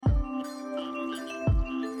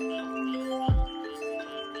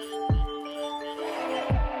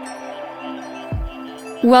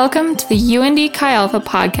Welcome to the UND Chi Alpha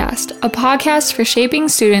podcast, a podcast for shaping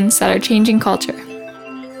students that are changing culture.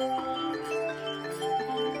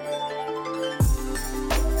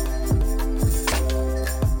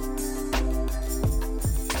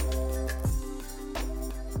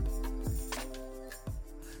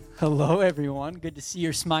 Hello, everyone. Good to see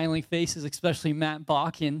your smiling faces, especially Matt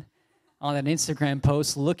Bakken on that Instagram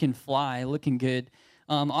post, looking fly, looking good.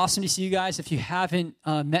 Awesome to see you guys. If you haven't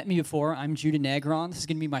met me before, I'm Judah Negron. This is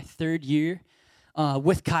going to be my third year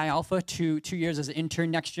with Chi Alpha, two years as an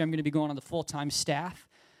intern. Next year, I'm going to be going on the full-time staff.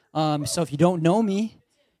 So if you don't know me,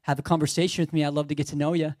 have a conversation with me. I'd love to get to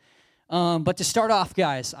know you. But to start off,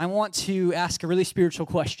 guys, I want to ask a really spiritual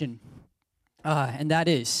question, and that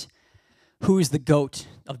is, who is the GOAT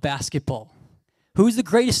of basketball? Who's the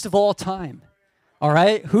greatest of all time? All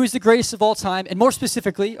right, who's the greatest of all time? And more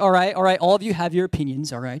specifically, all right, all of you have your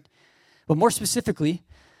opinions, all right? But more specifically,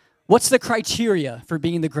 what's the criteria for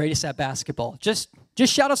being the greatest at basketball? Just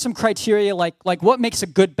shout out some criteria like what makes a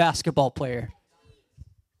good basketball player?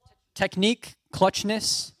 Technique,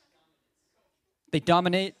 clutchness, they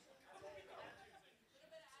dominate.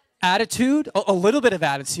 Attitude, a little bit of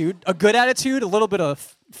attitude, a good attitude, a little bit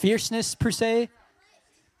of fierceness per se.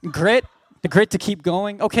 Grit. The grit to keep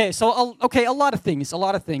going. Okay, a lot of things. All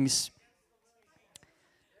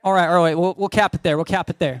right, we'll cap it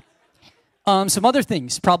there. Some other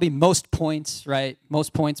things, probably most points, right?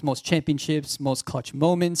 Most points, most championships, most clutch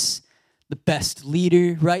moments, the best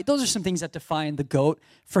leader, right? Those are some things that define the GOAT.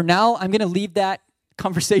 For now, I'm going to leave that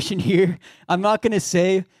conversation here. I'm not going to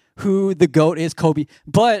say who the GOAT is, Kobe,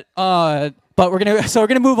 but we're going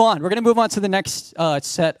to move on. We're going to move on to the next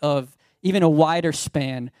set of even a wider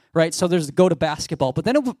span, right? So there's the GOAT of basketball. But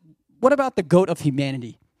then what about the GOAT of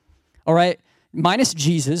humanity? All right? Minus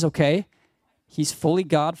Jesus, okay? He's fully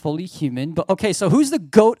God, fully human. But okay, so who's the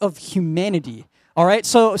GOAT of humanity? All right?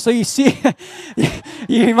 So you see,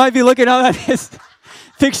 you might be looking up at this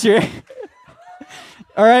picture.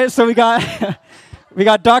 All right, so we got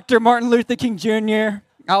Dr. Martin Luther King Jr.,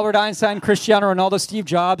 Albert Einstein, Cristiano Ronaldo, Steve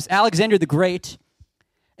Jobs, Alexander the Great,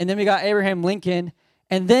 and then we got Abraham Lincoln,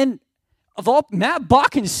 and then Matt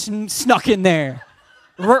Bakken snuck in there.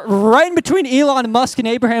 Right in between Elon Musk and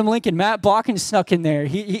Abraham Lincoln, Matt Bakken snuck in there.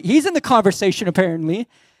 He's in the conversation, apparently. We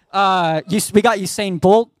got Usain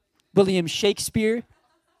Bolt, William Shakespeare.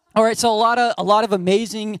 All right, so a lot of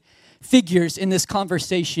amazing figures in this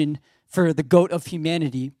conversation for the GOAT of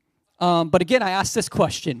humanity. But again, I asked this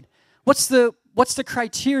question. What's the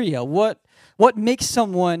criteria? What makes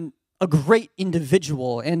someone a great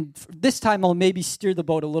individual? And this time I'll maybe steer the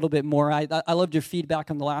boat a little bit more. I loved your feedback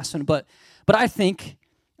on the last one, but I think,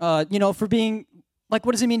 for being, like,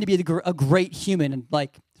 what does it mean to be a great human? And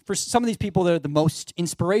like, for some of these people, they're the most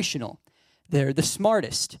inspirational. They're the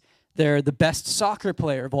smartest. They're the best soccer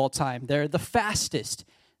player of all time. They're the fastest.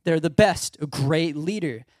 They're the best, a great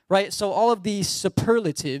leader, right? So all of these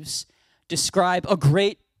superlatives describe a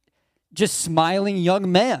great, just smiling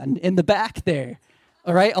young man in the back there.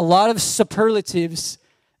 All right, a lot of superlatives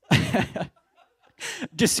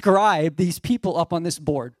describe these people up on this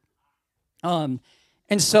board. And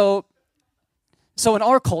so in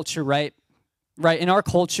our culture, right, in our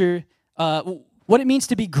culture, what it means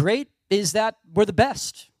to be great is that we're the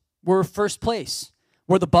best. We're first place.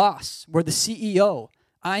 We're the boss. We're the CEO.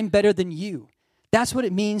 I'm better than you. That's what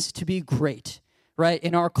it means to be great, right,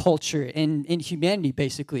 in our culture, in humanity,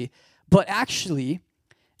 basically. But actually,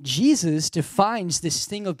 Jesus defines this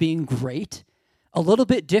thing of being great a little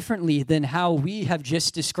bit differently than how we have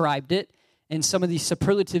just described it and some of these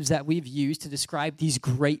superlatives that we've used to describe these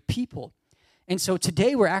great people. And so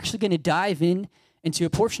today we're actually going to dive into a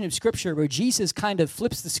portion of Scripture where Jesus kind of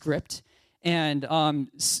flips the script and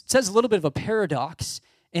says a little bit of a paradox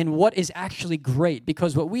in what is actually great,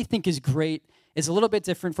 because what we think is great is a little bit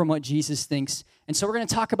different from what Jesus thinks. And so we're going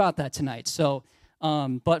to talk about that tonight. So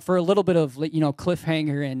but for a little bit of,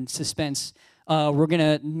 cliffhanger and suspense, we're going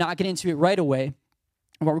to not get into it right away.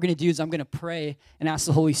 What we're going to do is I'm going to pray and ask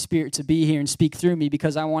the Holy Spirit to be here and speak through me,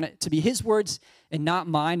 because I want it to be His words and not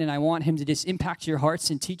mine, and I want Him to just impact your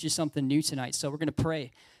hearts and teach you something new tonight. So we're going to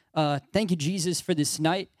pray. Thank you, Jesus, for this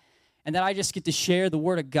night, and that I just get to share the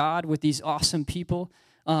Word of God with these awesome people.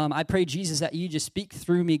 I pray, Jesus, that you just speak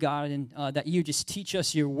through me, God, and that you just teach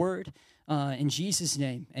us your Word. In Jesus'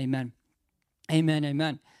 name, amen. Amen,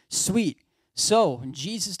 amen. Sweet. So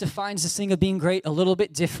Jesus defines this thing of being great a little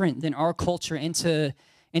bit different than our culture. And to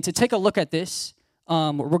take a look at this,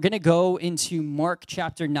 we're going to go into Mark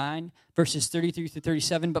chapter 9, verses 33 through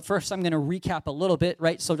 37. But first, I'm going to recap a little bit,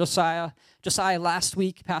 right? So Josiah last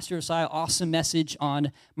week, Pastor Josiah, awesome message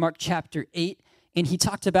on Mark chapter 8. And he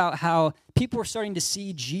talked about how people were starting to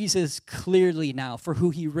see Jesus clearly now for who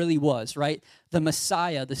he really was, right? The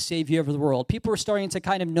Messiah, the Savior of the world. People were starting to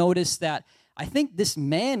kind of notice that I think this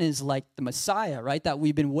man is like the Messiah, right, that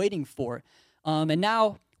we've been waiting for. And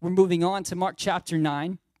now we're moving on to Mark chapter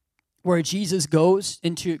 9, where Jesus goes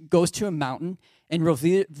to a mountain and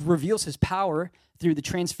reveals his power through the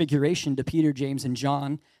transfiguration to Peter, James, and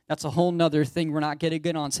John. That's a whole nother thing we're not going to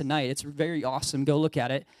get on tonight. It's very awesome. Go look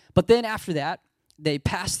at it. But then after that, they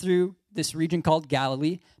pass through this region called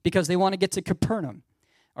Galilee because they want to get to Capernaum,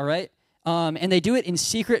 all right? And they do it in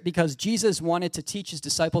secret because Jesus wanted to teach his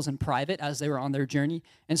disciples in private as they were on their journey.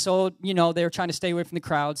 And so, they were trying to stay away from the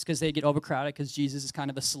crowds because they get overcrowded because Jesus is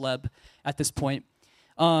kind of a celeb at this point.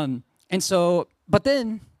 But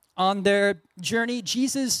then on their journey,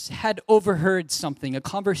 Jesus had overheard something, a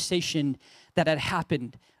conversation that had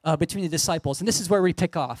happened between the disciples. And this is where we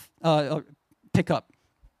pick up.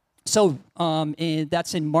 So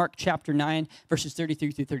that's in Mark chapter 9, verses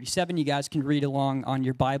 33 through 37. You guys can read along on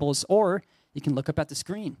your Bibles, or you can look up at the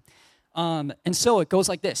screen. And so it goes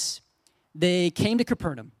like this. They came to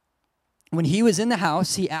Capernaum. When he was in the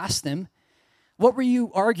house, he asked them, "What were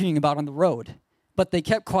you arguing about on the road?" But they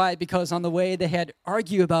kept quiet because on the way they had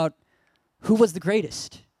argued about who was the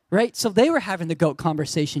greatest, right? So they were having the goat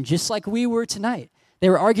conversation just like we were tonight. They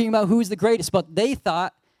were arguing about who was the greatest, but they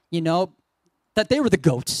thought, that they were the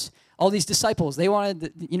goats. All these disciples, they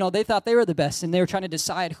wanted, they thought they were the best, and they were trying to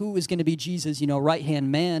decide who was going to be Jesus',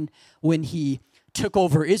 right-hand man when he took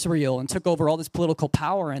over Israel and took over all this political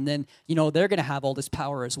power, and then, they're going to have all this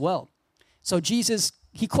power as well. So Jesus,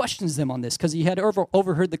 he questions them on this because he had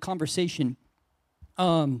overheard the conversation.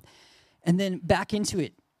 And then back into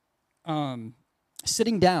it,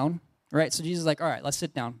 sitting down, right? So Jesus is like, all right, let's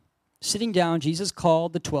sit down. Sitting down, Jesus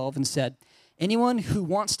called the 12 and said, "Anyone who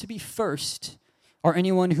wants to be first, or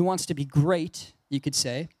anyone who wants to be great, you could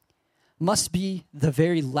say, must be the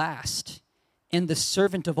very last and the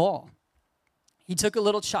servant of all." He took a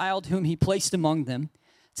little child whom he placed among them.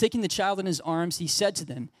 Taking the child in his arms, he said to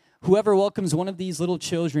them, "Whoever welcomes one of these little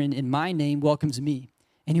children in my name welcomes me.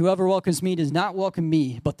 And whoever welcomes me does not welcome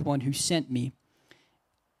me, but the one who sent me."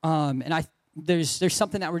 There's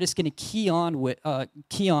something that we're just going to key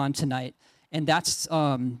on tonight, and that's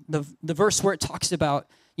the verse where it talks about,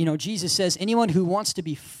 Jesus says, anyone who wants to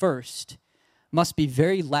be first must be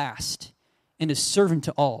very last and a servant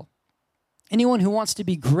to all. Anyone who wants to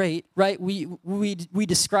be great, right? We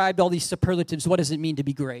described all these superlatives. What does it mean to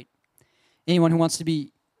be great? Anyone who wants to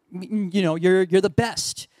be, you're the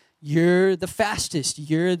best. You're the fastest.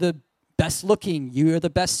 You're the best looking. You're the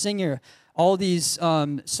best singer. All these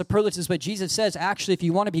superlatives. But Jesus says, actually, if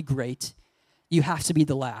you want to be great, you have to be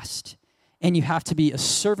the last. And you have to be a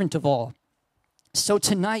servant of all. So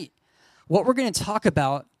tonight, what we're going to talk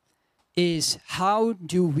about is how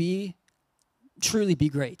do we truly be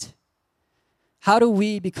great? How do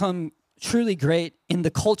we become truly great in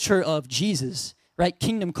the culture of Jesus, right?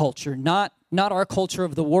 Kingdom culture, not our culture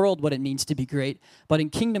of the world, what it means to be great, but in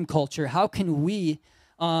kingdom culture, how can we,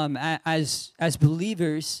 as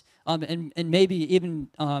believers, and maybe even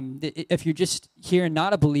if you're just here and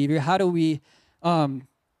not a believer, how do we,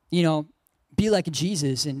 be like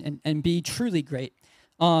Jesus and be truly great?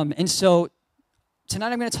 And so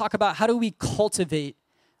tonight I'm going to talk about how do we cultivate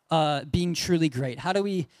being truly great? How do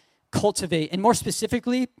we cultivate, and more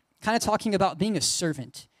specifically, kind of talking about being a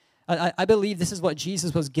servant. I believe this is what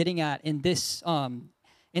Jesus was getting at in this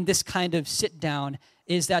kind of sit down,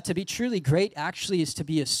 is that to be truly great actually is to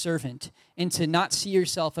be a servant and to not see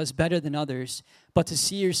yourself as better than others, but to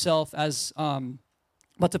see yourself as,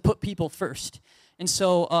 but to put people first. And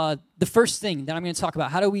so the first thing that I'm going to talk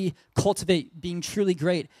about, how do we cultivate being truly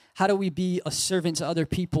great? How do we be a servant to other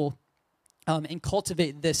people and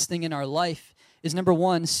cultivate this thing in our life is, number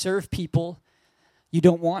one, serve people you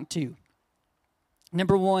don't want to.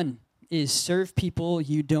 Number one is serve people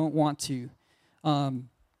you don't want to.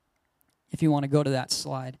 If you want to go to that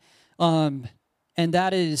slide. And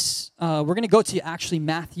that is, we're going to go to actually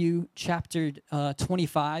Matthew chapter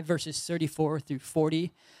 25, verses 34 through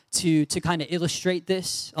 40 to kind of illustrate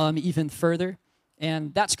this even further.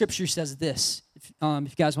 And that scripture says this. If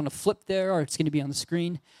you guys want to flip there, or it's going to be on the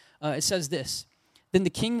screen, it says this. "Then the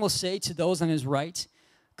king will say to those on his right,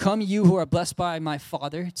 'Come, you who are blessed by my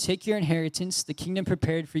Father, take your inheritance, the kingdom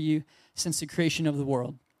prepared for you since the creation of the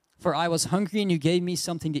world. For I was hungry, and you gave me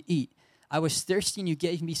something to eat. I was thirsty, and you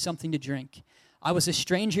gave me something to drink. I was a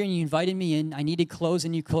stranger, and you invited me in. I needed clothes,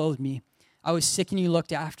 and you clothed me. I was sick, and you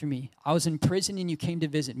looked after me. I was in prison, and you came to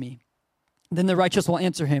visit me.' Then the righteous will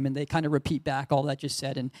answer him," and they kind of repeat back all that just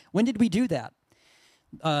said. "And when did we do that?"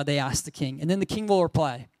 They ask the king. And then the king will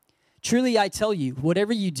reply, Truly I tell you,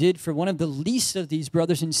 whatever you did for one of the least of these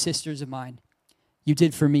brothers and sisters of mine, you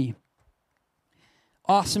did for me.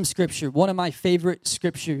 Awesome scripture, one of my favorite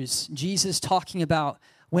scriptures. Jesus talking about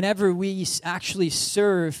whenever we actually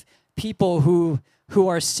serve people who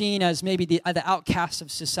are seen as maybe the outcasts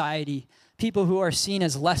of society, people who are seen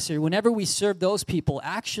as lesser, whenever we serve those people,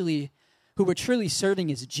 actually who we're truly serving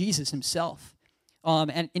is Jesus himself.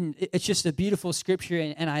 And it's just a beautiful scripture,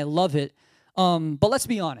 and I love it. But let's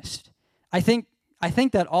be honest. I think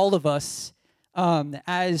that all of us,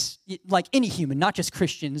 as like any human, not just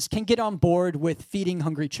Christians, can get on board with feeding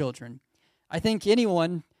hungry children. I think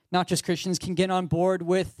anyone, not just Christians, can get on board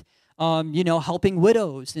with, helping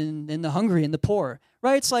widows and the hungry and the poor,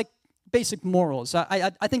 right? It's like basic morals.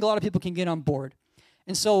 I think a lot of people can get on board.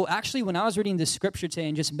 And so actually when I was reading this scripture today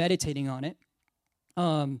and just meditating on it,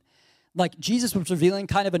 like Jesus was revealing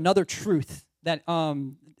kind of another truth that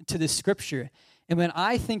to this scripture. And when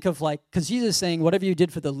I think of because Jesus is saying, whatever you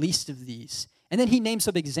did for the least of these, and then he names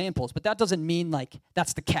some examples, but that doesn't mean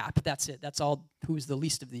that's the cap, that's it, that's all, who's the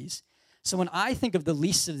least of these. So when I think of the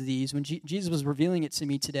least of these, when Jesus was revealing it to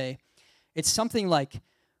me today, it's something like,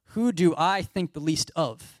 who do I think the least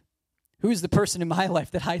of? Who's the person in my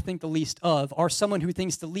life that I think the least of, or someone who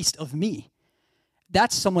thinks the least of me?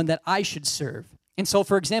 That's someone that I should serve. And so,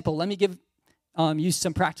 for example, let me use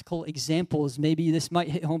some practical examples. Maybe this might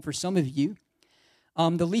hit home for some of you.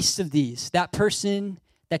 The least of these, that person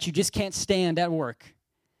that you just can't stand at work,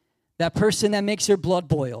 that person that makes your blood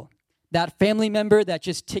boil, that family member that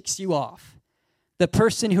just ticks you off, the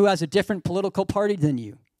person who has a different political party than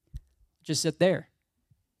you. Just sit there.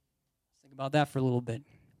 Think about that for a little bit.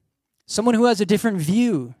 Someone who has a different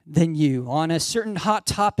view than you on a certain hot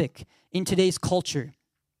topic in today's culture,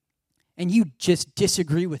 and you just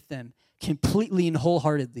disagree with them completely and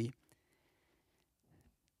wholeheartedly.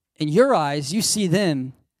 In your eyes, you see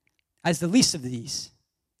them as the least of these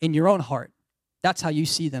in your own heart. That's how you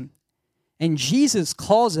see them. And Jesus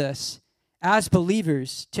calls us as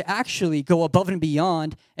believers to actually go above and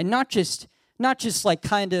beyond, and not just like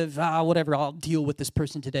kind of, whatever, I'll deal with this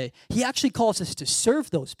person today. He actually calls us to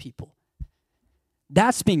serve those people.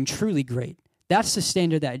 That's being truly great. That's the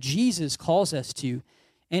standard that Jesus calls us to.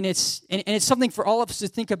 And it's something for all of us to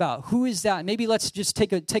think about. Who is that? Maybe let's just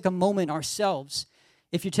take a moment ourselves.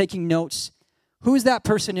 If you're taking notes, who is that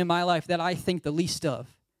person in my life that I think the least of?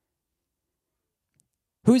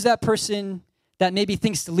 Who is that person that maybe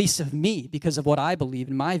thinks the least of me because of what I believe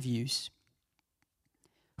and my views?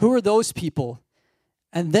 Who are those people?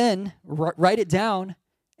 And then write it down.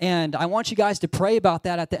 And I want you guys to pray about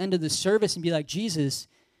that at the end of the service and be like, Jesus,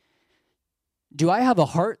 do I have a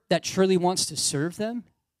heart that truly wants to serve them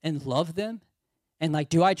and love them? And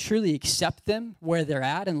do I truly accept them where they're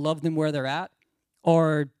at and love them where they're at?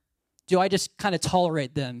 Or do I just kind of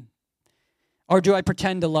tolerate them? Or do I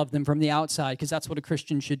pretend to love them from the outside? Because that's what a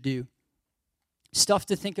Christian should do. Stuff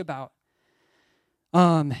to think about.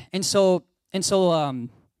 Yeah.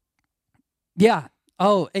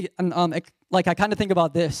 Oh, I kind of think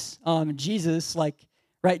about this. Jesus,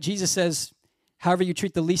 right? Jesus says, however you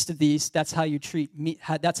treat the least of these, that's how you treat me.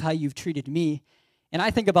 That's how you've treated me. And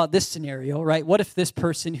I think about this scenario, right? What if this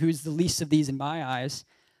person who's the least of these in my eyes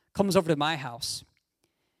comes over to my house?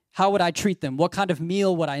 How would I treat them? What kind of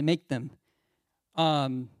meal would I make them?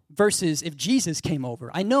 Versus if Jesus came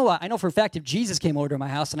over. I know for a fact if Jesus came over to my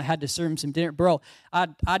house and I had to serve him some dinner, bro,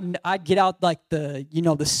 I'd get out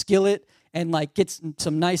the skillet and get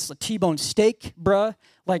some nice T-bone steak, bruh,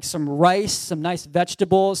 some rice, some nice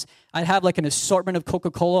vegetables. I'd have an assortment of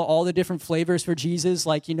Coca-Cola, all the different flavors for Jesus,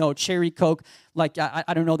 cherry Coke,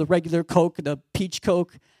 I don't know, the regular Coke, the peach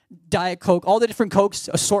Coke, Diet Coke, all the different Cokes,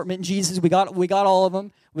 assortment Jesus. We got all of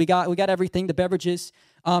them. We got everything, the beverages.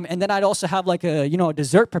 And then I'd also have a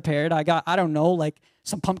dessert prepared. I got, I don't know,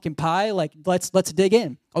 some pumpkin pie. Let's dig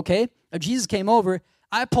in, okay? If Jesus came over,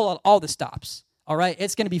 I pull out all the stops, all right?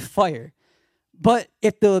 It's going to be fire. But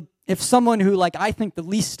if someone who I think the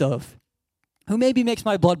least of, who maybe makes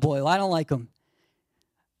my blood boil, I don't like them,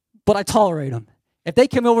 but I tolerate them. If they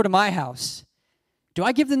come over to my house, do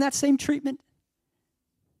I give them that same treatment?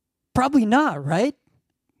 Probably not, right?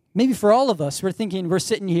 Maybe for all of us, we're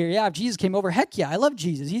sitting here, yeah, if Jesus came over, heck yeah, I love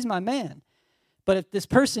Jesus. He's my man. But if this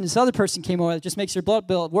other person came over that just makes your blood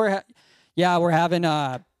boil, we're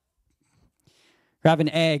having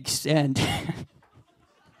eggs and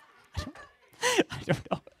I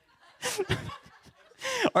don't know.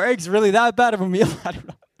 Are eggs really that bad of a meal? I don't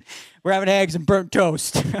know. We're having eggs and burnt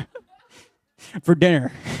toast for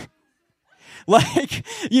dinner.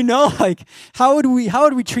 How would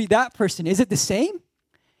we treat that person? Is it the same?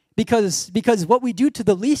 Because what we do to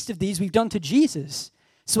the least of these, we've done to Jesus.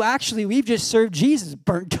 So actually, we've just served Jesus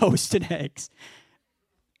burnt toast and eggs.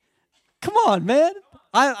 Come on, man.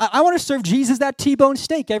 I want to serve Jesus that T-bone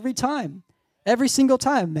steak every time. Every single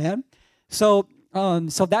time, man. So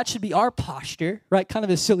that should be our posture, right? Kind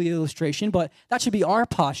of a silly illustration, but that should be our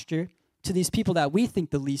posture to these people that we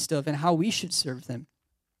think the least of and how we should serve them.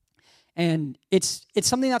 And it's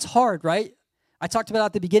something that's hard, right? I talked about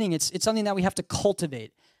at the beginning. It's something that we have to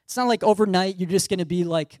cultivate. It's not like overnight you're just going to be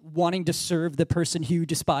like wanting to serve the person who you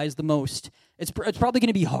despise the most. It's probably going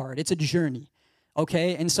to be hard. It's a journey,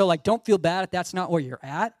 okay? And so like don't feel bad if that's not where you're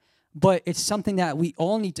at, but it's something that we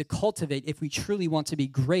all need to cultivate if we truly want to be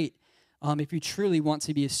great, if we truly want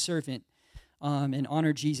to be a servant and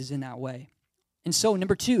honor Jesus in that way. And so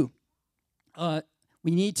number 2,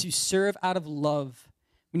 we need to serve out of love.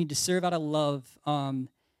 We need to serve out of love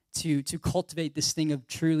to cultivate this thing of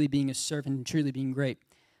truly being a servant and truly being great.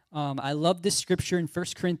 I love this scripture in 1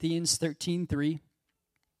 Corinthians 13:3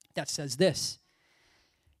 that says this: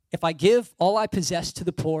 if I give all I possess to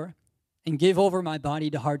the poor and give over my body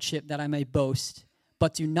to hardship that I may boast,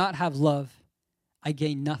 but do not have love, I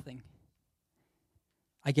gain nothing.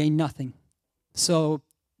 I gain nothing. So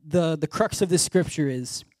the crux of this scripture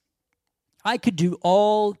is I could do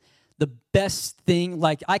all the best thing,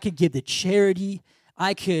 like I could give to charity,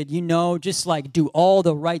 I could, just like do all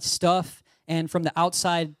the right stuff, and from the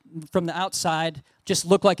outside, just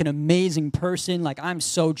look like an amazing person, like I'm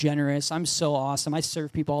so generous, I'm so awesome, I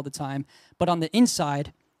serve people all the time. But on the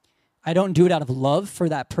inside, I don't do it out of love for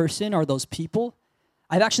that person or those people.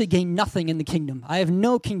 I've actually gained nothing in the kingdom. I have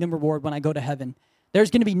no kingdom reward when I go to heaven. There's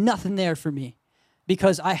going to be nothing there for me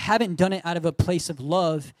because I haven't done it out of a place of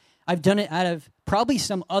love. I've done it out of probably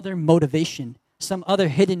some other motivation, some other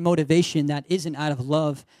hidden motivation that isn't out of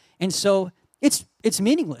love. And so it's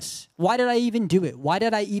meaningless. Why did I even do it? Why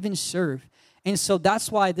did I even serve? And so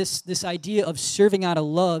that's why this idea of serving out of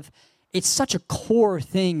love, it's such a core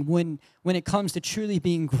thing when it comes to truly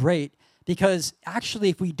being great. Because actually,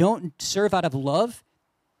 if we don't serve out of love,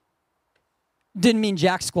 didn't mean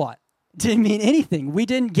jack squat. Didn't mean anything. We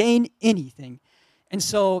didn't gain anything. And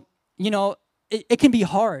so, it can be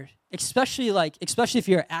hard, especially if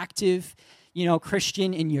you're active,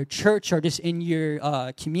 Christian in your church or just in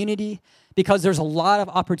your community, because there's a lot of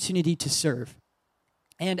opportunity to serve.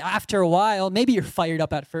 And after a while, maybe you're fired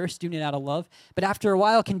up at first, doing it out of love, but after a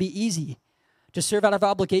while it can be easy to serve out of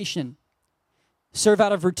obligation, serve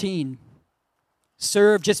out of routine,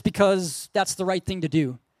 serve just because that's the right thing to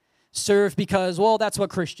do, serve because, well, that's what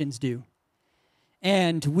Christians do.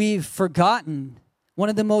 And we've forgotten one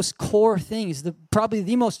of the most core things, probably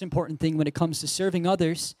the most important thing when it comes to serving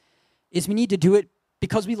others, is we need to do it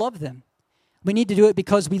because we love them. We need to do it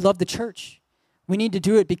because we love the church. We need to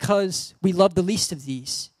do it because we love the least of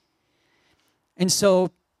these. And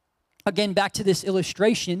so, again, back to this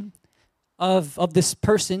illustration of this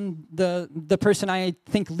person, the person I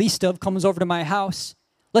think least of comes over to my house.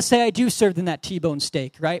 Let's say I do serve them that T-bone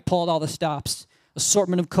steak, right? Pull out all the stops,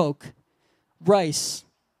 assortment of Coke, rice,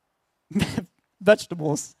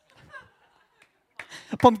 vegetables,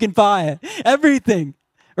 pumpkin pie, everything,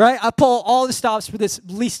 right? I pull all the stops for this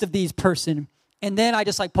least of these person. And then I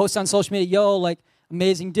just post on social media,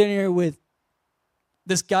 amazing dinner with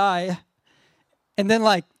this guy. And then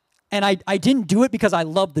I didn't do it because I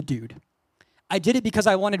love the dude. I did it because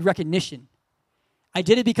I wanted recognition. I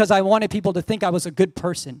did it because I wanted people to think I was a good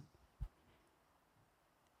person.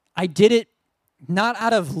 I did it not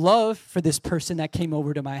out of love for this person that came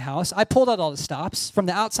over to my house. I pulled out all the stops. From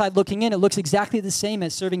the outside looking in, it looks exactly the same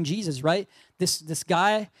as serving Jesus, right? This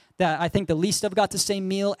guy that I think the least of got the same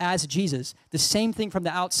meal as Jesus. The same thing from the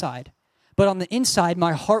outside. But on the inside,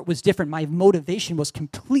 my heart was different. My motivation was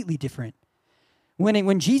completely different.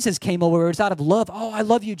 When Jesus came over, it was out of love. Oh, I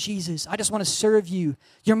love you, Jesus. I just want to serve you.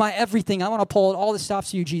 You're my everything. I want to pull out all the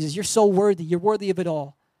stops for you, Jesus. You're so worthy. You're worthy of it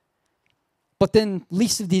all. But then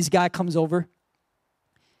least of these guy comes over.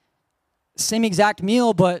 Same exact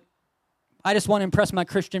meal, but I just want to impress my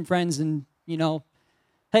Christian friends and,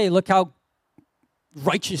 hey, look how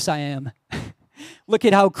righteous I am. Look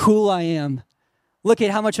at how cool I am. Look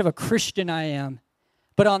at how much of a Christian I am.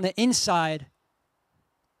 But on the inside,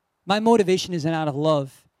 my motivation isn't out of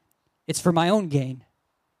love. It's for my own gain.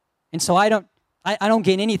 And so I don't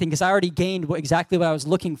gain anything because I already gained exactly what I was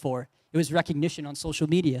looking for. It was recognition on social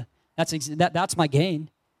media. That's my gain,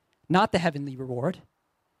 not the heavenly reward.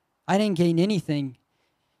 I didn't gain anything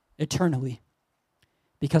eternally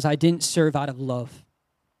because I didn't serve out of love.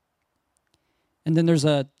 And then there's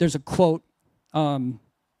a quote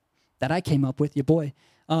that I came up with, your boy,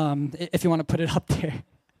 if you want to put it up there.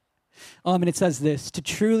 And it says this: to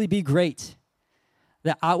truly be great,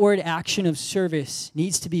 The outward action of service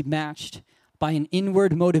needs to be matched by an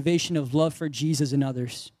inward motivation of love for Jesus and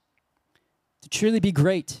others. To truly be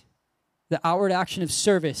great, the outward action of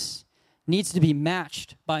service needs to be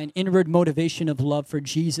matched by an inward motivation of love for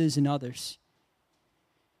Jesus and others.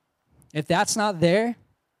 If that's not there,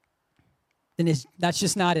 then that's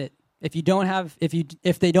just not it. If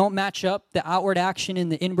they don't match up, the outward action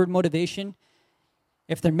and the inward motivation,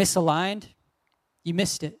 if they're misaligned, you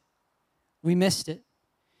missed it. We missed it.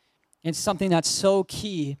 It's something that's so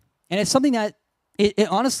key. And it's something that it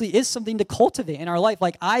honestly is something to cultivate in our life.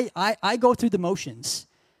 Like I go through the motions.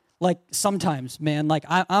 Like sometimes, man, like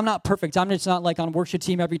I'm not perfect. I'm just not like on worship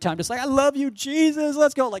team every time. Just like, I love you, Jesus,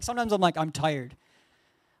 let's go. Like sometimes I'm like, I'm tired.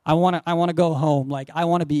 I want to go home. Like I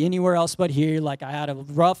want to be anywhere else but here. Like I had a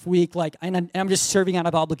rough week. Like and I'm just serving out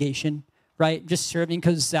of obligation, right? Just serving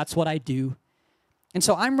because that's what I do. And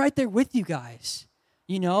so I'm right there with you guys.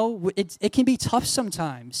 You know, it can be tough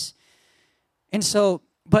sometimes. And so,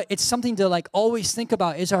 but it's something to like always think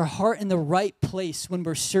about. Is our heart in the right place when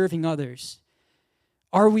we're serving others?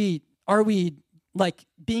 Are we like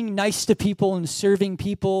being nice to people and serving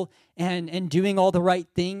people and doing all the right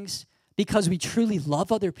things because we truly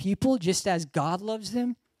love other people just as God loves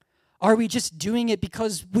them? Are we just doing it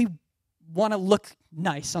because we want to look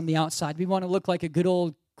nice on the outside? We want to look like a good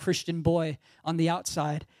old Christian boy on the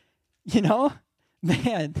outside. You know?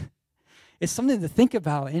 Man, it's something to think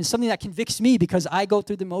about, and it's something that convicts me because I go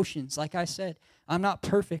through the motions. Like I said, I'm not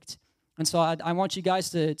perfect. And so I want you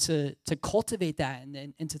guys to cultivate that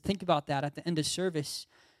and to think about that at the end of service.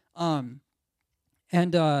 So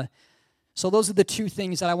those are the two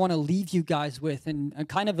things that I want to leave you guys with. And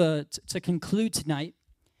kind of to conclude tonight,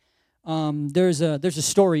 there's a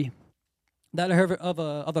story that I heard of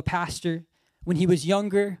a pastor. When he was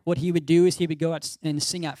younger, what he would do is he would go out and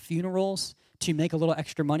sing at funerals to make a little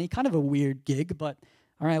extra money. Kind of a weird gig, but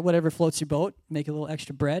all right, whatever floats your boat, make a little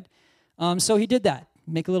extra bread. So he did that.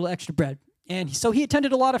 Make a little extra bread. And so he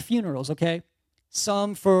attended a lot of funerals, okay?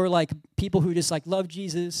 Some for like people who just like love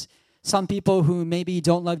Jesus, some people who maybe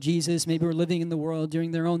don't love Jesus, maybe were living in the world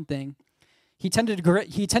doing their own thing. He attended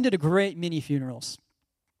a great many funerals.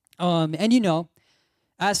 And you know,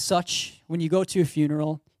 as such, when you go to a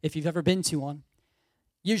funeral, if you've ever been to one,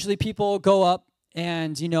 usually people go up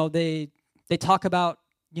and, you know, they talk about,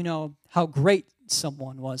 you know, how great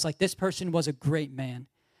someone was. Like, this person was a great man.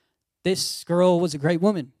 This girl was a great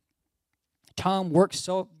woman. Tom worked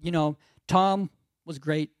so, you know, Tom was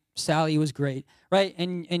great. Sally was great, right?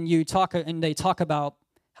 And they talk about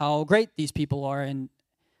how great these people are. And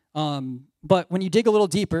but when you dig a little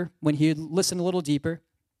deeper, when you listen a little deeper,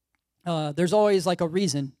 there's always like a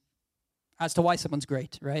reason as to why someone's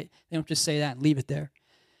great, right? They don't just say that and leave it there.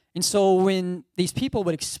 And so when these people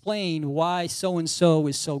would explain why so-and-so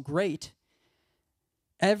is so great,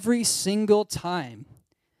 every single time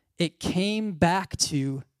it came back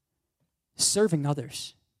to serving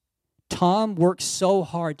others. Tom worked so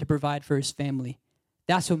hard to provide for his family.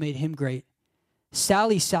 That's what made him great.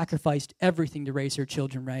 Sally sacrificed everything to raise her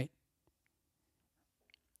children right.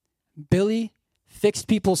 Billy fixed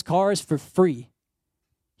people's cars for free.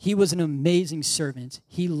 He was an amazing servant.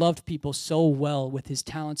 He loved people so well with his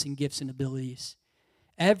talents and gifts and abilities.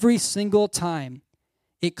 Every single time,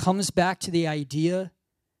 it comes back to the idea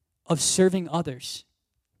of serving others,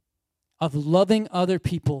 of loving other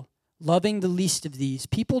people, loving the least of these.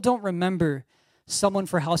 People don't remember someone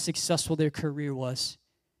for how successful their career was.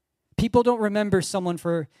 People don't remember someone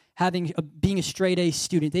for being a straight A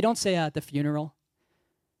student. They don't say that at the funeral.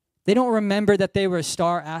 They don't remember that they were a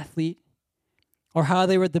star athlete or how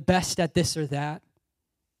they were the best at this or that.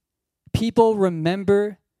 People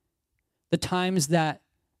remember the times that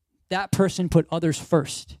person put others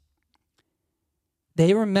first.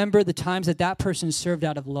 They remember the times that person served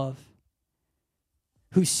out of love,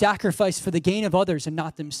 who sacrificed for the gain of others and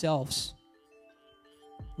not themselves.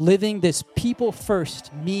 Living this people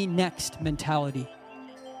first, me next mentality.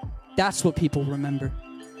 That's what people remember.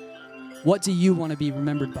 What do you want to be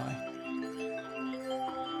remembered by?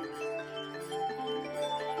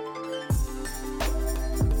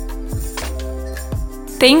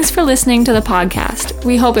 Thanks for listening to the podcast.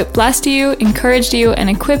 We hope it blessed you, encouraged you, and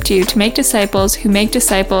equipped you to make disciples who make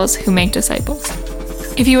disciples who make disciples.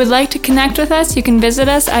 If you would like to connect with us, you can visit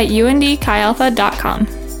us at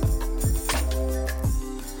undchialpha.com.